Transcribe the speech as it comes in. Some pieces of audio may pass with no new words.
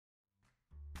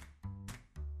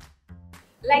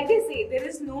Like they say, there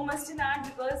is no must in art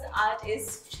because art is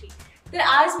free. तर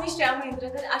आज मी श्रेया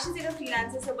महेंद्रकर अशीच एका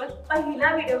freelancer सोबत पहिला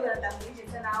व्हिडिओ करत आहे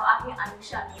जिचं नाव आहे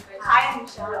अनुषा अरुरकर. हाय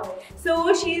Anusha. So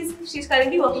she's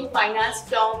currently working fine arts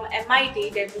from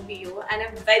MIT-WPU and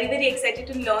I'm very excited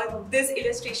to learn this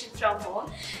illustration from her.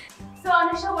 So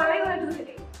Anusha, what are you going to do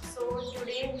today? So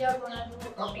today we are going to do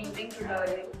a painting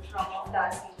tutorial from a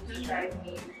class which I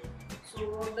made. So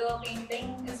the painting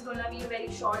is going to be a very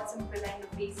short, simple and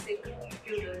basic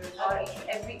tutorial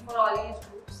for all age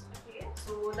groups. Okay.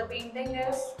 So the painting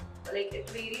is like it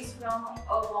varies from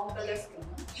a warm color scheme.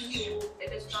 So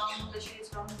it is from the shades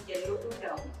from yellow to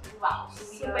brown. Wow, So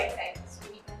super excited. So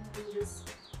we can do this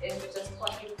in just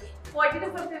 40 to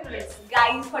 50 minutes.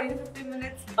 Guys, 40 to 50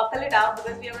 minutes, buckle it up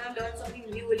because we are going to learn something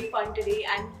really fun today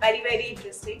and very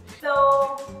interesting. So,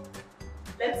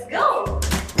 let's go!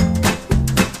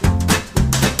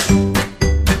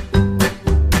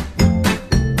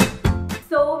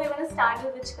 So, we're going to start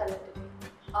with which color today?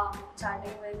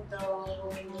 Starting with the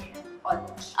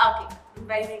orange. Okay, I'm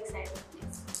very excited.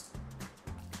 Yes.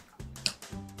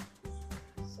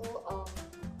 So,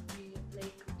 we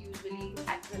like usually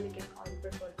acrylic and oil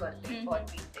prefer coloring for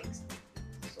paintings.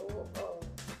 So,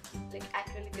 like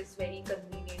acrylic is very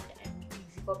convenient and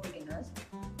easy for beginners.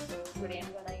 So today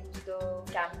I'm gonna use the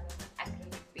Camel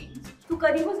acrylic paints. तू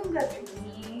कधीपासून करते?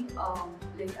 Me,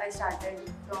 like I started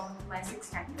from my 6th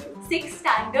standard. 6th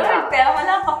standard? तेव्हा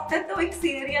मला फक्त तो एक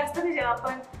scenery असतो ना जेव्हा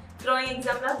आपण ड्रॉइंग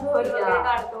एक्झामला घर वगैरे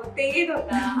काढतो ते येत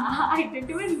होता. I didn't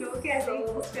even know की असं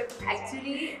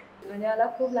Actually, म्हणजे मला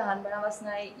खूप लहानपणापासून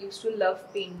आय use to love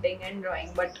painting and drawing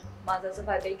but माझं असं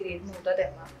फार काही ग्रेड नव्हतं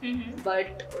तेव्हा.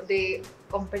 बट ते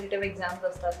कॉम्पिटिटिव्ह एक्झाम्स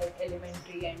असतात like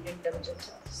elementary and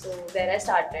इंटरमिजिएटच्या. So there I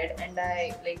started and I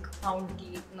like found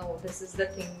की no this is the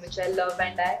thing which I love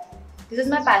and this is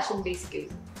my passion basically.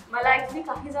 मला actually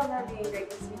काही जमणार नाही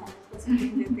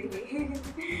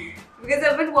because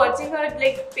I been watching her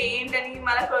like paint आणि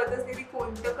मला कळतच नाही ती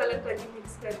कोणतं कलर कधी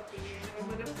मिक्स करते.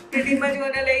 प्रिटी मच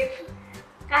मला लाईक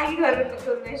काही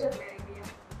करू नाही शकते.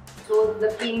 So the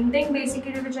painting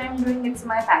basically which I am doing, it's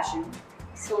my passion.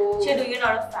 So you're doing a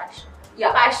lot of passion.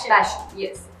 Yeah, passion.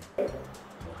 Yes.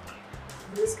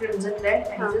 This is crimson red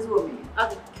and this is vermilion.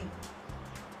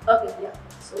 Okay. Yeah.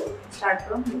 So start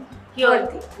from here.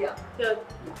 Here. Yeah. Here.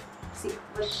 See.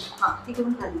 हाँ.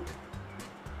 तिकडून खाली.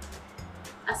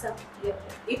 असं.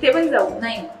 इथे पण जाऊ.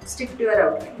 नाही. Stick to your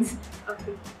outlines.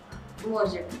 Okay.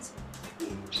 Merge it.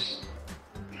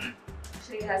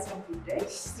 Shreya has completed.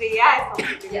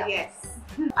 Yeah. Yes.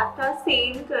 आता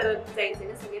same करत जायचे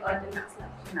ना सगळे पॅटर्न्स.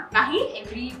 नाही.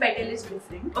 Every petal is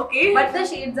different. Okay. But the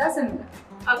shades are similar.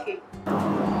 Okay.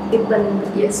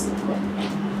 Yes.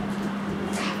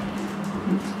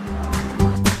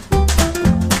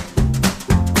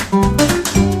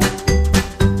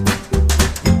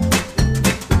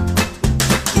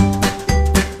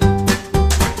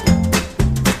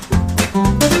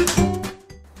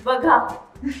 बघा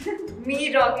मी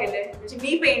ड्रॉ केलंय म्हणजे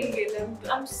मी पेंट केलं.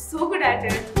 I am so good at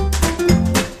it.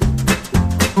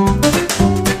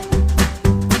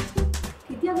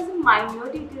 किती असं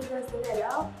मायन्यूट डिटेल्स असतं त्याला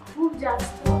खूप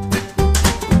जास्त.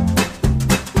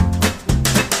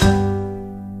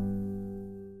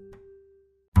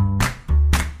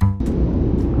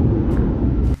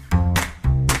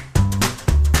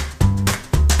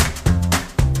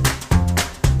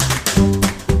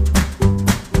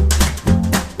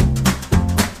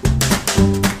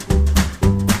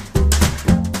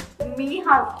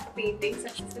 पेंटिंग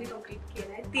सक्सेसफुली कंप्लीट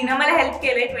केलंय. तिनं मला हेल्प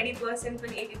केलंय 20% पण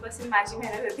 80% माझी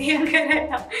मेहनत होती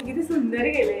करायला. किती सुंदर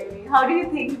केलंय मी. How do you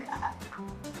think?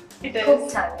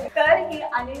 खूप छान. तर ही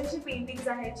अनेकशी पेंटिंग्स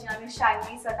आहेत जी आम्ही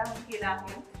शाळेत स्वतःहून केलं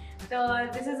आहे. तर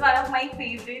this is one of my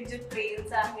favourite J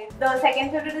trails आहेत. The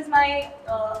second favourite is my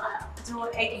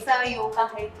जो एगचा योग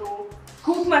आहे तो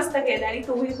खूप मस्त केला आणि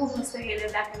तोही खूप मस्त केले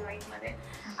ब्लॅक अँड व्हाईट मध्ये.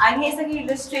 आणि हे सगळे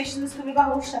इलस्ट्रेशन्स तुम्ही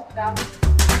पाहू शकता.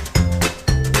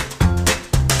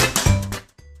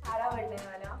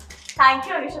 Thank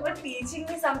you, Anusha, for teaching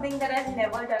me something that I've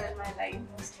never done in my life.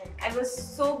 It was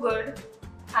so good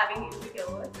having you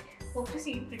here. Hope to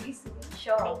see you pretty soon.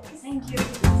 Sure. Thank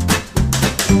you.